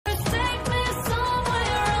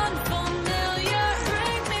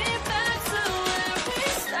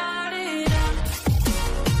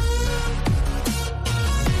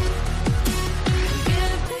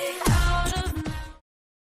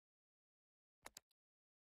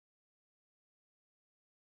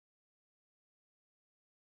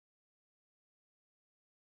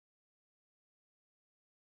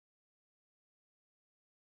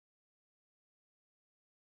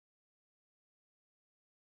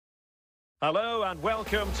Hello and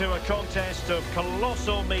welcome to a contest of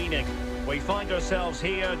colossal meaning. We find ourselves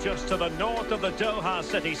here just to the north of the Doha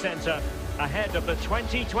city centre, ahead of the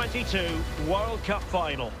 2022 World Cup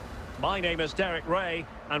final. My name is Derek Ray,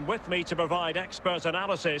 and with me to provide expert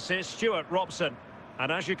analysis is Stuart Robson.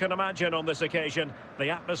 And as you can imagine on this occasion, the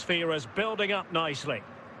atmosphere is building up nicely.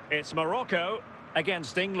 It's Morocco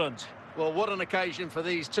against England. Well, what an occasion for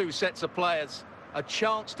these two sets of players. A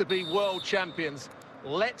chance to be world champions.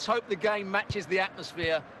 Let's hope the game matches the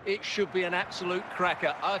atmosphere. It should be an absolute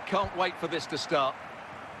cracker. I can't wait for this to start.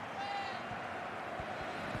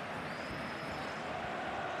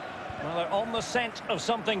 Well, they're on the scent of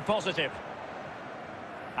something positive.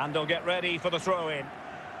 And they'll get ready for the throw-in.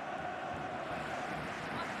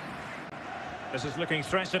 This is looking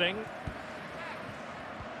threatening.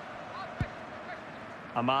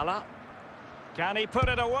 Amala. Can he put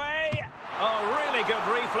it away? Oh, really good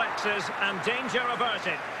reflexes and danger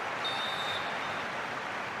averted.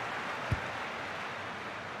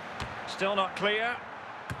 Still not clear.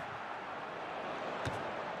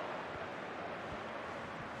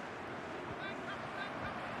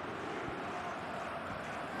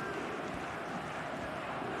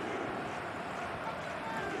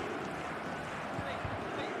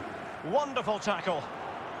 Wonderful tackle.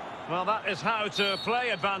 Well, that is how to play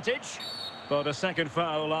advantage. But a second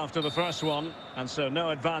foul after the first one, and so no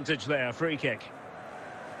advantage there, free kick.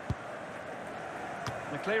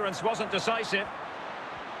 The clearance wasn't decisive.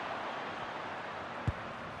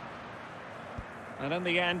 And in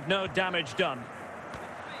the end, no damage done.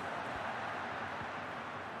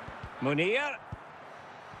 Munir,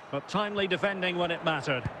 but timely defending when it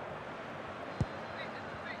mattered.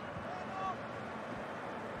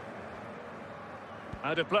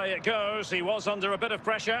 Out of play it goes, he was under a bit of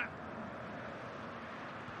pressure.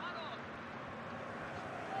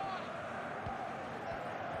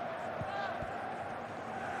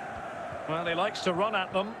 Well, he likes to run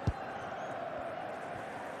at them.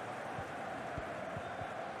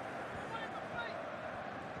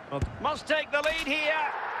 Well, must take the lead here.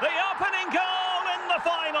 The opening goal in the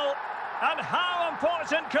final. And how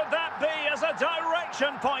important could that be as a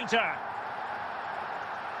direction pointer?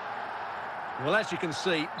 Well, as you can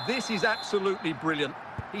see, this is absolutely brilliant.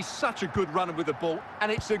 He's such a good runner with the ball,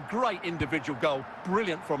 and it's a great individual goal.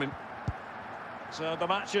 Brilliant from him. So the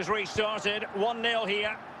match has restarted. 1-0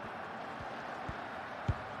 here.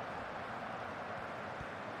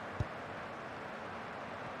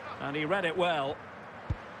 And he read it well.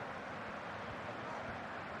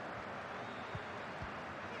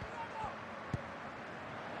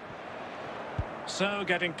 So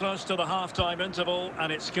getting close to the half-time interval,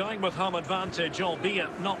 and it's going with home advantage,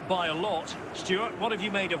 albeit not by a lot. Stuart, what have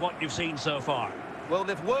you made of what you've seen so far? Well,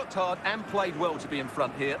 they've worked hard and played well to be in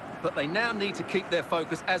front here, but they now need to keep their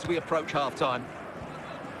focus as we approach half-time.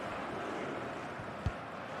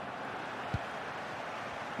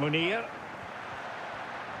 Munir.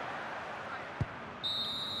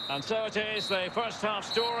 And so it is, the first half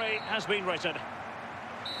story has been written.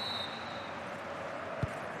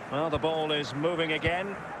 Well, the ball is moving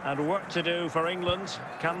again, and work to do for England.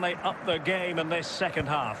 Can they up their game in this second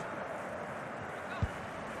half?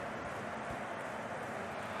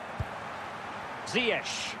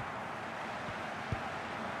 Ziyech.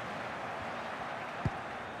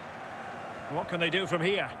 What can they do from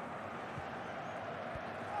here?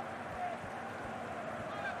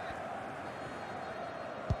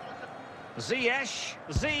 Ziyech.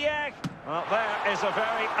 Well, there is a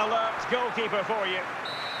very alert goalkeeper for you.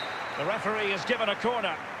 The referee has given a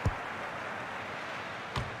corner.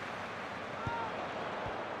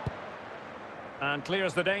 And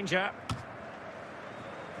clears the danger.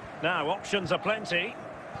 Now, options are plenty.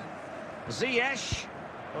 Ziyech.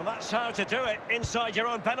 Well, that's how to do it inside your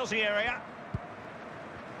own penalty area.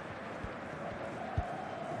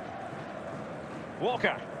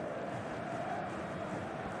 Walker.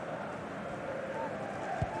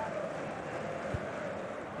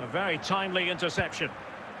 A very timely interception.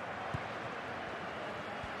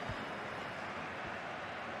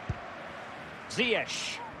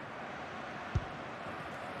 Ziyech.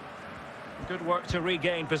 Good work to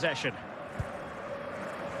regain possession.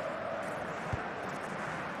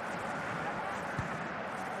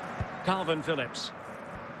 Calvin Phillips.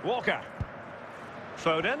 Walker.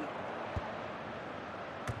 Foden.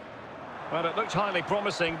 Well, it looked highly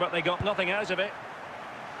promising, but they got nothing out of it.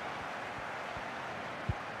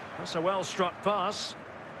 That's a well-struck pass.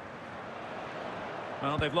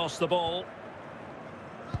 Well, they've lost the ball.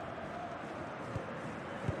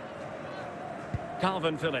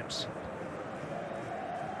 Calvin Phillips.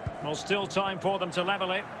 Well, still time for them to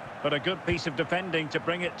level it, but a good piece of defending to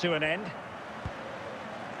bring it to an end.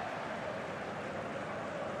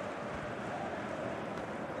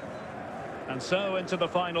 And so into the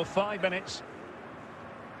final 5 minutes.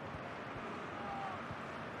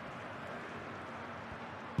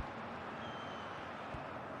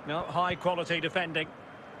 No, high quality defending.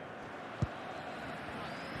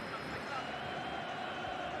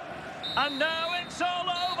 And now it's all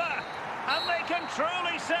over. And they can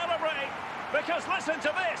truly celebrate. Because listen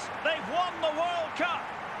to this, they've won the World Cup.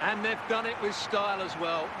 And they've done it with style as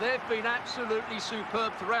well. They've been absolutely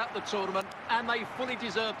superb throughout the tournament, and they fully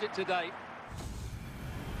deserved it today.